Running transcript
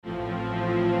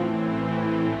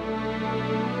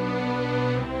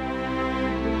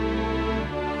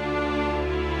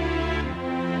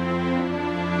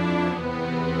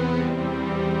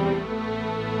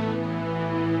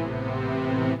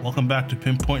Welcome back to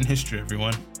Pinpoint History,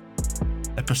 everyone.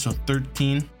 Episode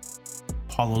 13,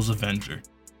 Apollo's Avenger.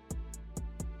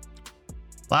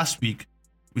 Last week,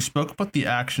 we spoke about the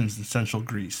actions in central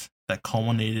Greece that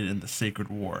culminated in the Sacred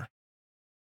War.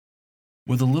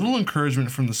 With a little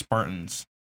encouragement from the Spartans,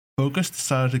 Phocas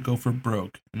decided to go for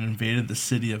broke and invaded the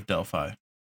city of Delphi.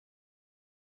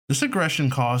 This aggression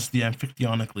caused the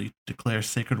Amphictyonic League to declare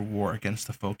sacred war against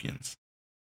the Phocians.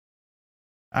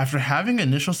 After having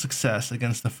initial success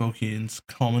against the Phocians,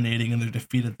 culminating in their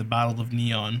defeat at the Battle of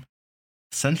Neon,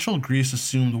 central Greece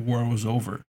assumed the war was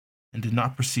over and did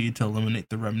not proceed to eliminate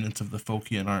the remnants of the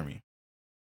Phocian army.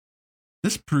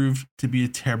 This proved to be a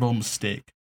terrible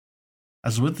mistake,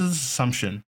 as with this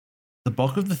assumption, the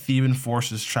bulk of the Theban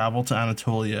forces traveled to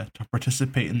Anatolia to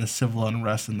participate in the civil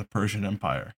unrest in the Persian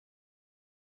Empire.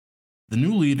 The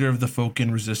new leader of the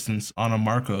Phocian resistance,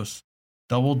 Onomarchus,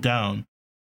 doubled down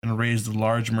and raised a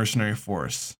large mercenary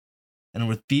force, and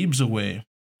with Thebes away,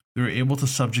 they were able to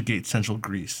subjugate central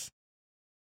Greece.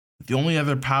 The only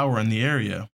other power in the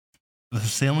area, the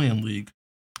Thessalian League,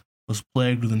 was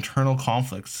plagued with internal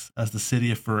conflicts as the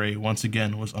city of Pherae once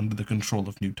again was under the control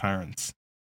of new tyrants.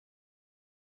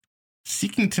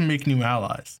 Seeking to make new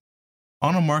allies,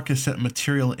 Onomarchus sent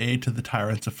material aid to the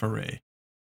tyrants of Pherae.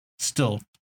 Still,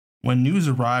 when news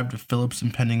arrived of Philip's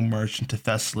impending march into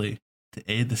Thessaly to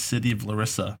aid the city of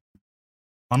Larissa,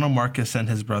 Onomarchus sent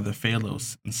his brother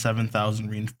Phalos and 7,000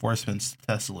 reinforcements to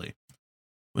Thessaly,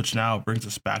 which now brings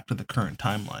us back to the current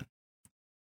timeline.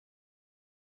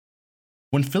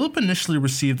 When Philip initially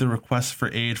received the request for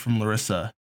aid from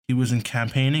Larissa, he was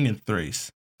campaigning in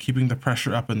Thrace, keeping the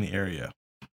pressure up in the area.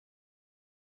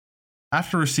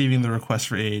 After receiving the request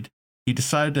for aid, he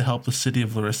decided to help the city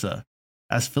of Larissa,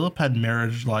 as Philip had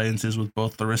marriage alliances with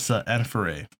both Larissa and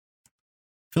Pherae.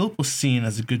 Philip was seen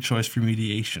as a good choice for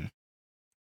mediation.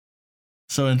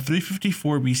 So in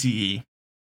 354 BCE,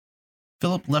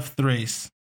 Philip left Thrace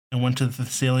and went to the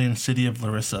Thessalian city of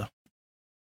Larissa.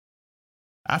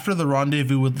 After the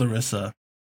rendezvous with Larissa,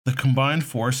 the combined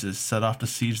forces set off to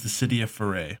siege the city of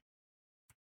Pherae.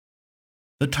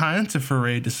 The tyrants of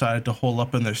Pherae decided to hole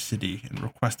up in their city and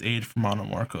request aid from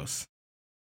Onomarchus.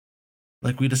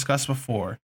 Like we discussed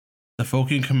before, the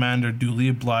Phocian commander duly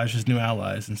obliged his new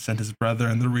allies and sent his brother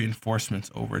and the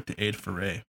reinforcements over to aid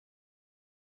Pherae.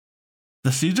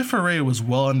 The siege of Pherae was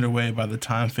well underway by the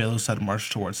time Phalos had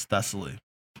marched towards Thessaly.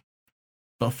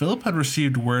 But Philip had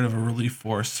received word of a relief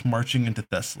force marching into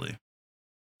Thessaly,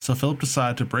 so Philip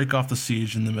decided to break off the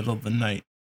siege in the middle of the night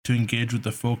to engage with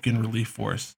the Phocian relief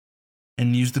force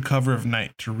and use the cover of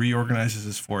night to reorganize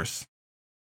his force.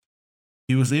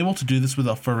 He was able to do this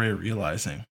without Pherae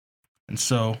realizing, and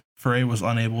so Pherae was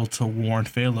unable to warn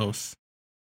Phalos.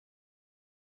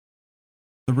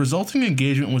 The resulting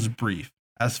engagement was brief,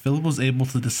 as Philip was able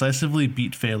to decisively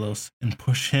beat Phalos and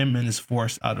push him and his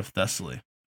force out of Thessaly.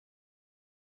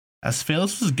 As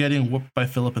Phalos was getting whooped by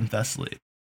Philip in Thessaly,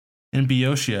 in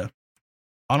Boeotia,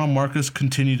 Onomarchus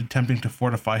continued attempting to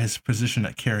fortify his position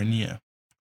at Chaeronea.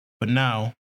 But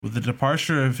now, with the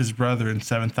departure of his brother and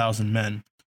 7,000 men,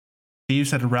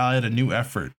 Thebes had rallied a new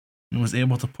effort and was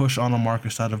able to push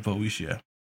Onomarchus out of Boeotia.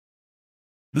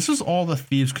 This was all that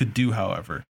Thebes could do,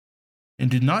 however,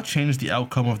 and did not change the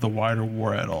outcome of the wider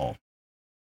war at all.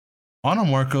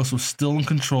 Onomarchus was still in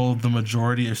control of the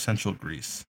majority of central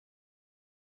Greece.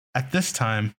 At this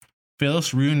time,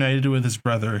 Phalos reunited with his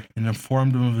brother and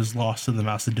informed him of his loss to the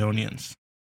Macedonians.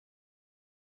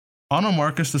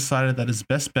 Onomarchus decided that his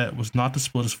best bet was not to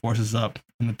split his forces up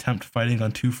and attempt fighting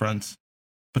on two fronts,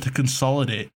 but to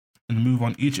consolidate and move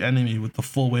on each enemy with the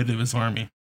full weight of his army.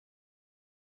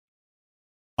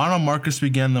 Onomarchus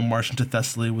began the march into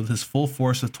Thessaly with his full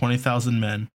force of 20,000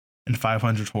 men and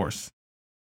 500 horse,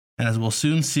 and as we'll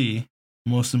soon see,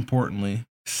 most importantly,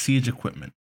 siege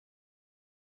equipment.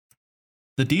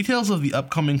 The details of the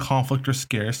upcoming conflict are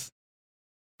scarce,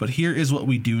 but here is what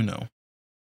we do know.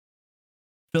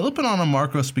 Philip and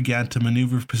Onomarchus began to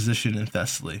maneuver position in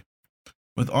Thessaly,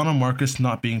 with Onomarchus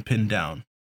not being pinned down.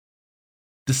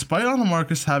 Despite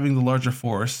Onomarchus having the larger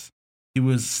force, he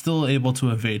was still able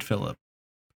to evade Philip.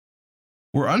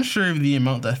 We're unsure of the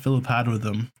amount that Philip had with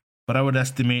him, but I would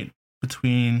estimate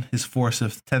between his force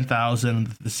of 10,000 and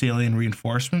the Thessalian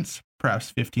reinforcements,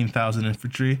 perhaps 15,000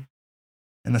 infantry,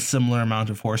 and a similar amount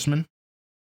of horsemen.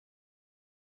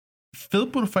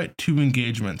 Philip would fight two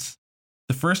engagements.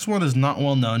 The first one is not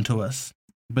well known to us,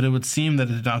 but it would seem that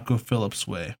it did not go Philip's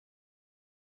way.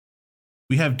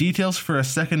 We have details for a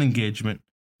second engagement,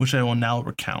 which I will now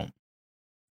recount.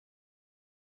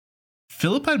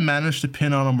 Philip had managed to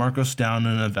pin Onomarchus down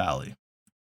in a valley.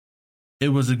 It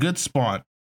was a good spot,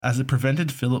 as it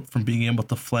prevented Philip from being able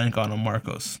to flank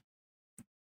Onomarchus.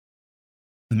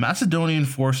 The Macedonian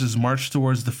forces marched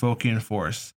towards the Phocian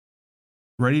force,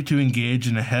 ready to engage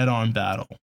in a head-on battle.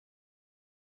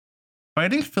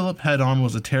 Fighting Philip head-on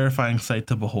was a terrifying sight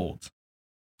to behold.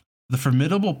 The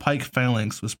formidable pike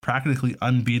phalanx was practically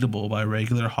unbeatable by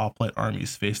regular hoplite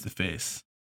armies face to face.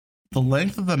 The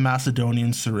length of the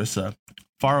Macedonian sarissa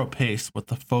far outpaced what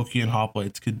the Phocian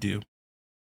hoplites could do,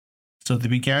 so they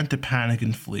began to panic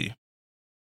and flee.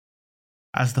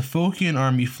 As the Phocian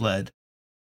army fled,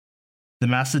 the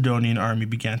Macedonian army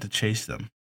began to chase them,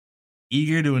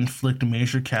 eager to inflict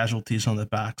major casualties on the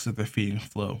backs of their feeding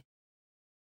flow.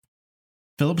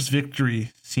 Philip's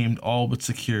victory seemed all but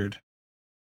secured,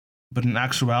 but in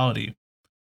actuality,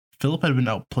 Philip had been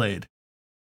outplayed.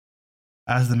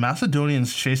 As the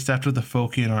Macedonians chased after the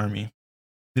Phocian army,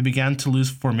 they began to lose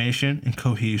formation and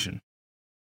cohesion.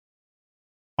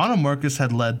 Onomarchus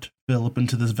had led Philip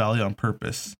into this valley on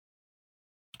purpose.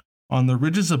 On the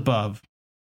ridges above,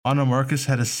 Onomarchus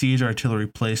had a siege artillery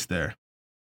placed there,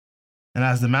 and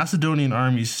as the Macedonian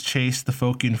armies chased the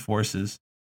Phocian forces,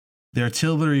 the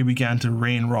artillery began to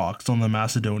rain rocks on the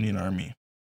Macedonian army.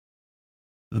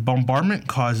 The bombardment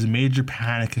caused major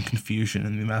panic and confusion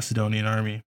in the Macedonian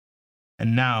army,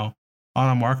 and now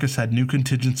Onomarchus had new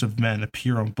contingents of men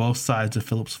appear on both sides of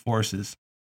Philip's forces,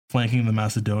 flanking the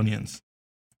Macedonians.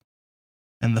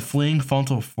 And the fleeing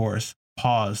frontal force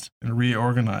paused and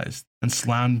reorganized and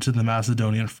slammed into the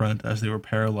Macedonian front as they were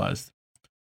paralyzed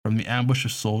from the ambush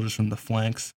of soldiers from the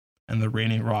flanks and the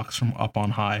raining rocks from up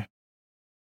on high.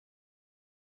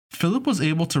 Philip was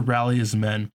able to rally his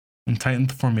men and tighten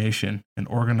the formation and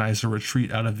organize a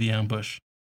retreat out of the ambush,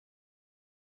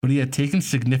 but he had taken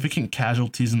significant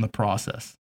casualties in the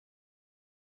process.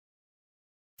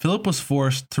 Philip was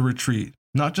forced to retreat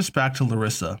not just back to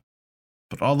Larissa,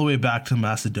 but all the way back to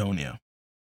Macedonia.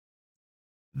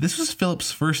 This was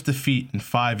Philip's first defeat in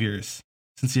 5 years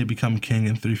since he had become king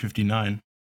in 359.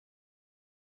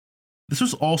 This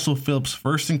was also Philip's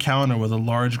first encounter with a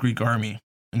large Greek army,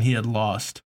 and he had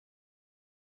lost.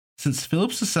 Since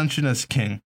Philip's ascension as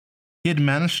king, he had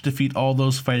managed to defeat all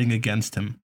those fighting against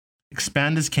him,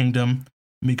 expand his kingdom,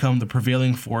 and become the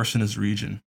prevailing force in his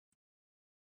region.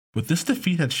 But this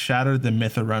defeat had shattered the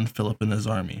myth around Philip and his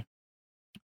army.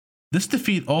 This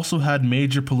defeat also had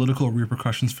major political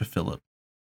repercussions for Philip.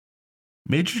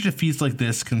 Major defeats like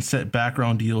this can set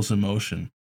background deals in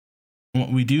motion. And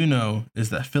what we do know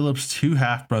is that Philip's two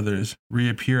half-brothers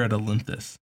reappear at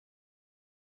Olynthus.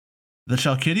 The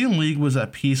Chalcidian League was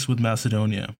at peace with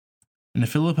Macedonia, and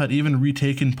Philip had even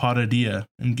retaken Potidaea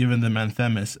and given them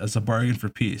Anthemus as a bargain for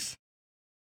peace.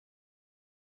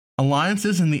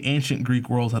 Alliances in the ancient Greek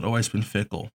world had always been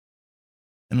fickle,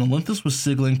 and Olynthus was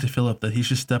signaling to Philip that he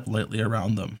should step lightly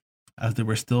around them, as they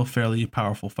were still a fairly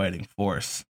powerful fighting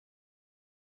force.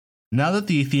 Now that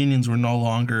the Athenians were no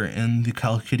longer in the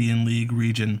Chalcidian League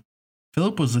region,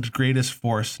 Philip was the greatest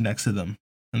force next to them,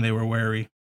 and they were wary.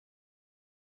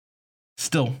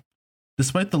 Still,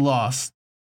 despite the loss,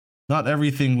 not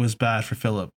everything was bad for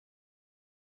Philip.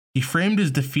 He framed his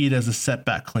defeat as a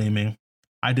setback, claiming,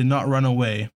 "I did not run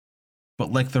away,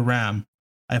 but like the ram,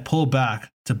 I pull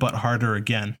back to butt harder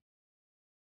again."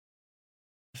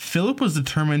 Philip was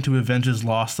determined to avenge his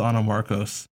loss to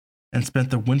Onomarchus, and spent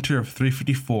the winter of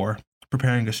 354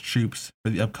 preparing his troops for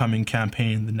the upcoming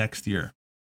campaign the next year.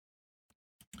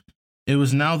 It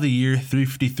was now the year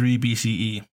 353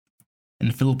 BCE,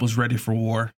 and Philip was ready for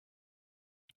war.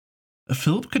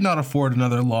 Philip could not afford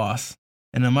another loss,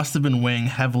 and it must have been weighing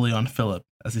heavily on Philip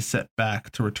as he set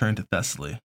back to return to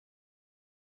Thessaly.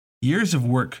 Years of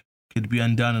work could be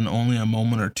undone in only a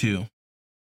moment or two,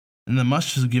 and that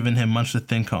must have given him much to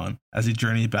think on as he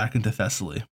journeyed back into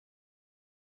Thessaly.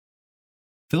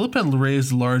 Philip had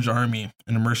raised a large army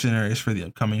and mercenaries for the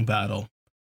upcoming battle,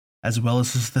 as well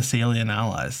as his Thessalian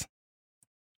allies.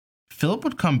 Philip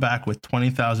would come back with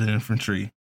 20,000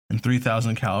 infantry and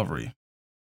 3,000 cavalry.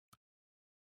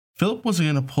 Philip wasn't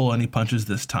going to pull any punches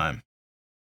this time.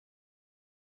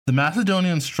 The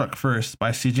Macedonians struck first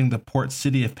by sieging the port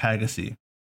city of Pagasae,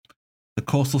 the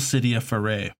coastal city of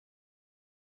Pherae.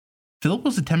 Philip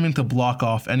was attempting to block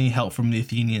off any help from the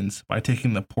Athenians by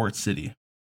taking the port city.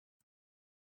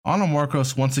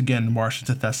 Onomarchus once again marched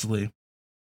into Thessaly,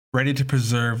 ready to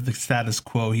preserve the status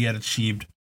quo he had achieved.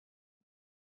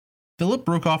 Philip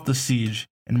broke off the siege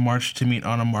and marched to meet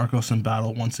Onomarchus in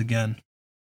battle once again.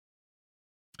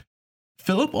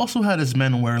 Philip also had his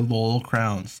men wear laurel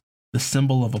crowns, the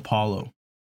symbol of Apollo.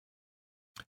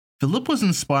 Philip was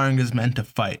inspiring his men to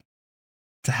fight,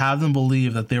 to have them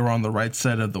believe that they were on the right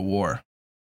side of the war.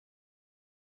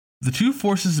 The two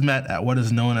forces met at what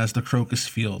is known as the Crocus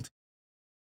Field,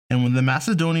 and when the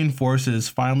Macedonian forces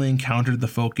finally encountered the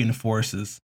Phocian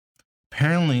forces,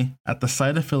 apparently at the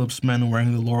sight of Philip's men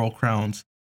wearing the laurel crowns,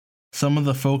 some of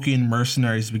the Phocian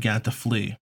mercenaries began to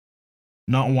flee,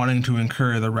 not wanting to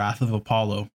incur the wrath of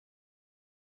Apollo.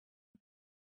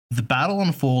 The battle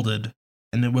unfolded,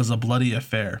 and it was a bloody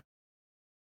affair.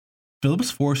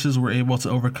 Philip's forces were able to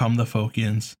overcome the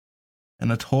Phocians,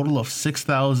 and a total of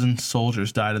 6,000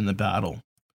 soldiers died in the battle,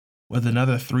 with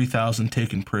another 3,000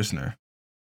 taken prisoner.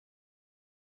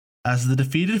 As the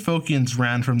defeated Phocians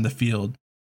ran from the field,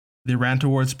 they ran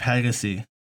towards Pagasae,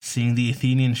 seeing the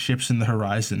Athenian ships in the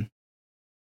horizon.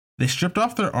 They stripped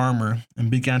off their armor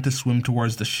and began to swim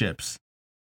towards the ships.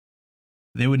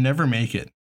 They would never make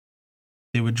it.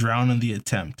 They would drown in the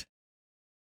attempt,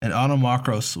 and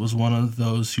Onomarchus was one of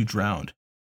those who drowned.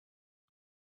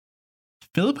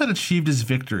 Philip had achieved his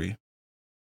victory,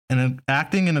 and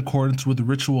acting in accordance with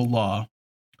ritual law,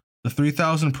 the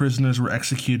 3,000 prisoners were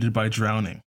executed by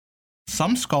drowning.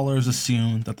 Some scholars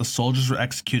assume that the soldiers were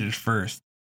executed first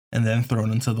and then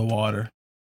thrown into the water.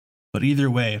 But either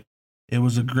way, it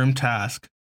was a grim task,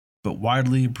 but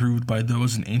widely approved by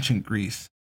those in ancient Greece,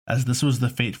 as this was the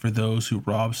fate for those who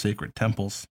robbed sacred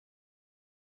temples.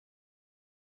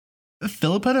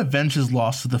 Philip had avenged his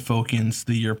loss to the Phocians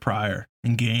the year prior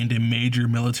and gained a major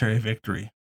military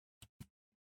victory.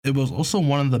 It was also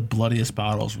one of the bloodiest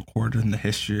battles recorded in the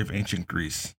history of ancient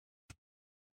Greece.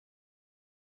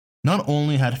 Not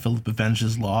only had Philip avenged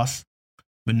his loss,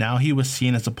 but now he was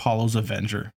seen as Apollo's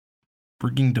Avenger,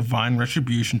 bringing divine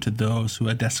retribution to those who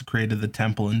had desecrated the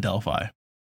temple in Delphi.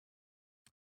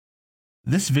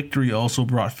 This victory also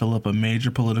brought Philip a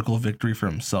major political victory for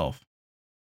himself.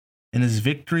 In his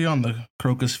victory on the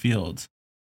Crocus Fields,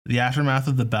 the aftermath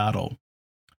of the battle,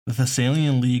 the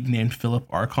Thessalian League named Philip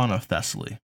Archon of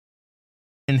Thessaly.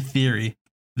 In theory,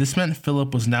 this meant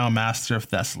Philip was now master of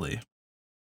Thessaly.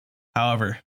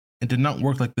 However, it did not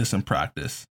work like this in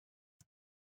practice.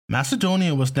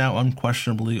 Macedonia was now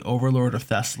unquestionably overlord of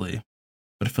Thessaly,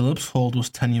 but Philip's hold was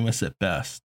tenuous at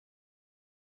best.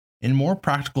 In more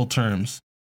practical terms,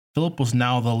 Philip was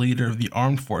now the leader of the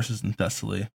armed forces in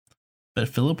Thessaly, but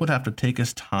Philip would have to take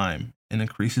his time and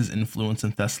increase his influence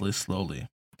in Thessaly slowly,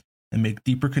 and make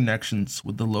deeper connections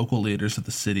with the local leaders of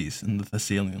the cities in the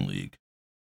Thessalian League.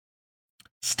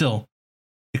 Still,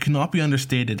 it cannot be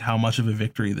understated how much of a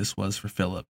victory this was for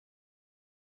Philip.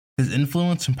 His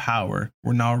influence and power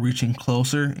were now reaching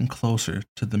closer and closer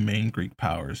to the main Greek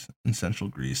powers in central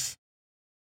Greece.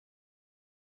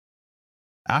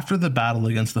 After the battle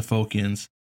against the Phocians,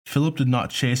 Philip did not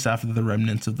chase after the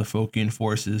remnants of the Phocian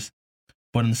forces,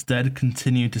 but instead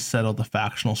continued to settle the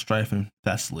factional strife in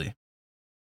Thessaly.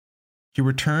 He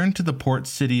returned to the port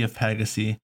city of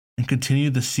Pagasae and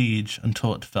continued the siege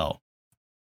until it fell.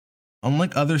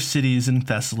 Unlike other cities in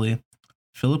Thessaly,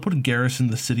 Philip would garrison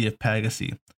the city of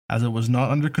Pagasae, as it was not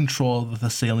under control of the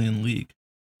Thessalian League,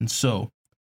 and so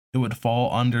it would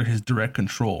fall under his direct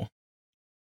control.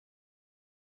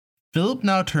 Philip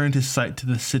now turned his sight to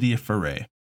the city of Pherae.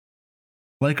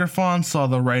 Lycophon saw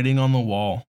the writing on the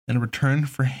wall, and in return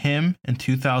for him and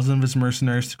 2,000 of his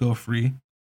mercenaries to go free,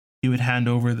 he would hand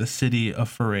over the city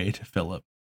of Pherae to Philip.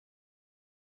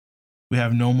 We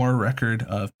have no more record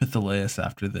of Pythilaus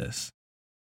after this.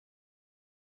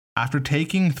 After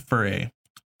taking Pherae,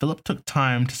 Philip took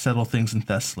time to settle things in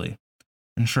Thessaly,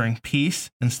 ensuring peace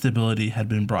and stability had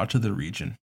been brought to the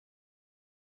region.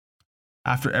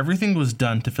 After everything was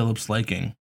done to Philip's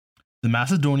liking, the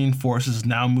Macedonian forces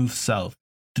now moved south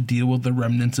to deal with the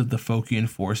remnants of the Phocian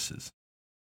forces.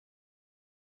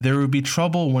 There would be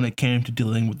trouble when it came to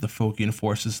dealing with the Phocian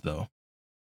forces, though.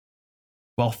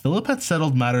 While Philip had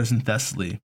settled matters in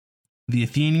Thessaly, the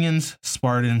Athenians,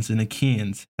 Spartans, and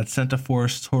Achaeans had sent a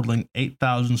force totaling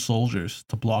 8,000 soldiers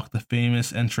to block the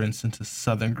famous entrance into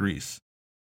southern Greece,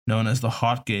 known as the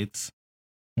Hot Gates,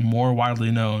 or more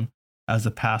widely known as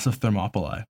the Pass of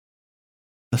Thermopylae,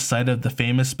 the site of the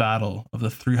famous battle of the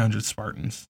 300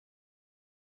 Spartans.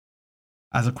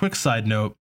 As a quick side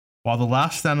note, while the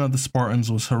last stand of the Spartans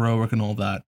was heroic and all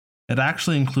that, it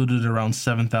actually included around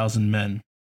 7,000 men,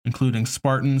 including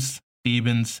Spartans,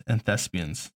 Thebans, and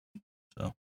Thespians.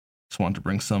 So, just wanted to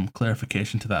bring some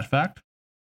clarification to that fact.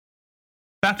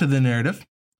 Back to the narrative.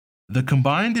 The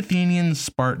combined Athenian,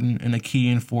 Spartan, and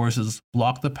Achaean forces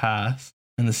blocked the pass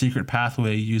and the secret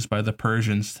pathway used by the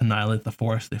Persians to annihilate the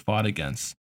force they fought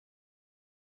against.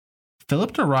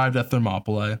 Philip arrived at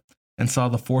Thermopylae and saw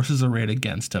the forces arrayed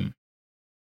against him.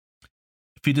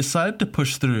 If he decided to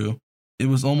push through, it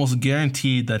was almost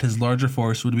guaranteed that his larger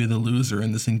force would be the loser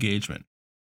in this engagement.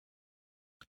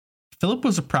 Philip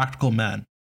was a practical man,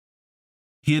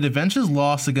 He had avenged his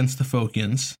loss against the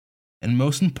Phocians, and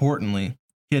most importantly,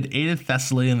 he had aided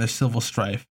Thessaly in their civil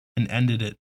strife and ended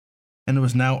it, and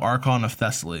was now Archon of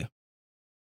Thessaly.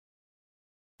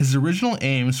 His original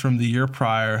aims from the year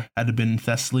prior had been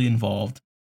Thessaly involved,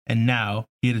 and now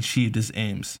he had achieved his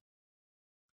aims.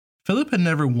 Philip had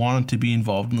never wanted to be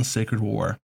involved in the Sacred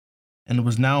War, and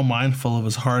was now mindful of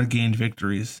his hard-gained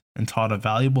victories and taught a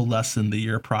valuable lesson the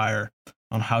year prior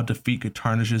on how defeat could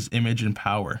tarnish his image and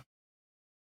power.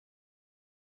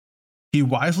 He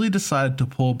wisely decided to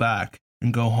pull back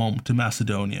and go home to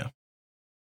Macedonia.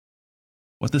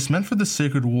 What this meant for the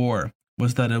Sacred War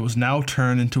was that it was now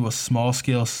turned into a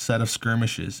small-scale set of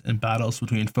skirmishes and battles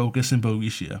between Phocis and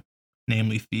Boeotia,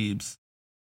 namely Thebes.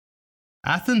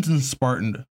 Athens and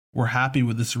Sparta were happy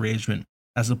with this arrangement,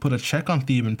 as it put a check on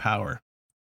Theban power.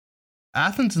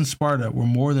 Athens and Sparta were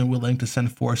more than willing to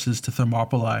send forces to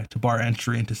Thermopylae to bar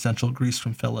entry into central Greece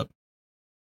from Philip.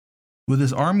 With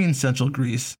his army in central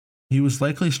Greece, he was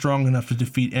likely strong enough to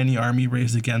defeat any army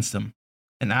raised against him,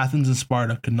 and Athens and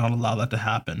Sparta could not allow that to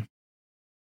happen.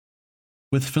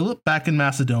 With Philip back in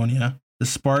Macedonia, the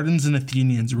Spartans and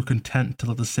Athenians were content to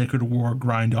let the Sacred War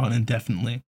grind on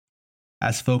indefinitely,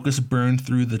 as Phocis burned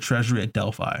through the treasury at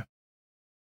Delphi.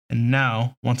 And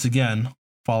now, once again,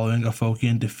 following a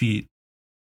Phocian defeat,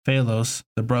 Phalos,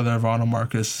 the brother of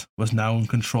Onomarchus, was now in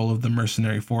control of the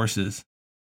mercenary forces,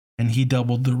 and he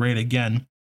doubled the rate again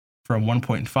from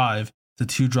 1.5 to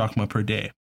 2 drachma per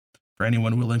day for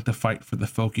anyone willing to fight for the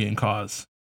Phocian cause.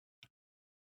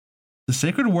 The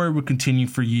Sacred War would continue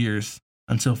for years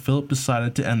until Philip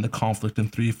decided to end the conflict in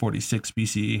 346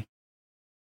 BCE.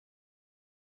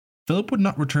 Philip would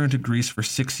not return to Greece for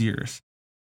 6 years,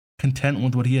 content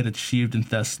with what he had achieved in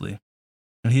Thessaly,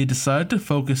 and he had decided to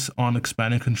focus on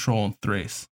expanding control in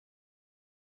Thrace.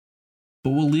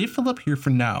 But we'll leave Philip here for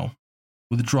now,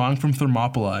 withdrawing from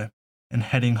Thermopylae and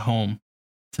heading home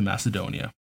to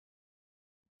Macedonia.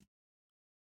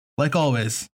 Like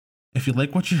always, if you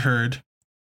like what you heard,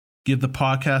 give the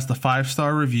podcast a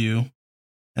 5-star review,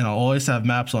 and I'll always have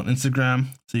maps on Instagram,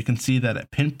 so you can see that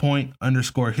at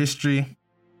pinpoint_history.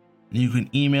 And you can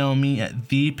email me at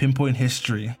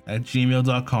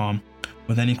thepinpointhistory@gmail.com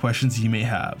with any questions you may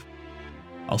have.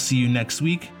 I'll see you next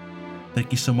week.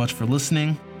 Thank you so much for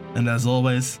listening, and as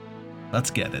always, let's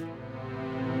get it.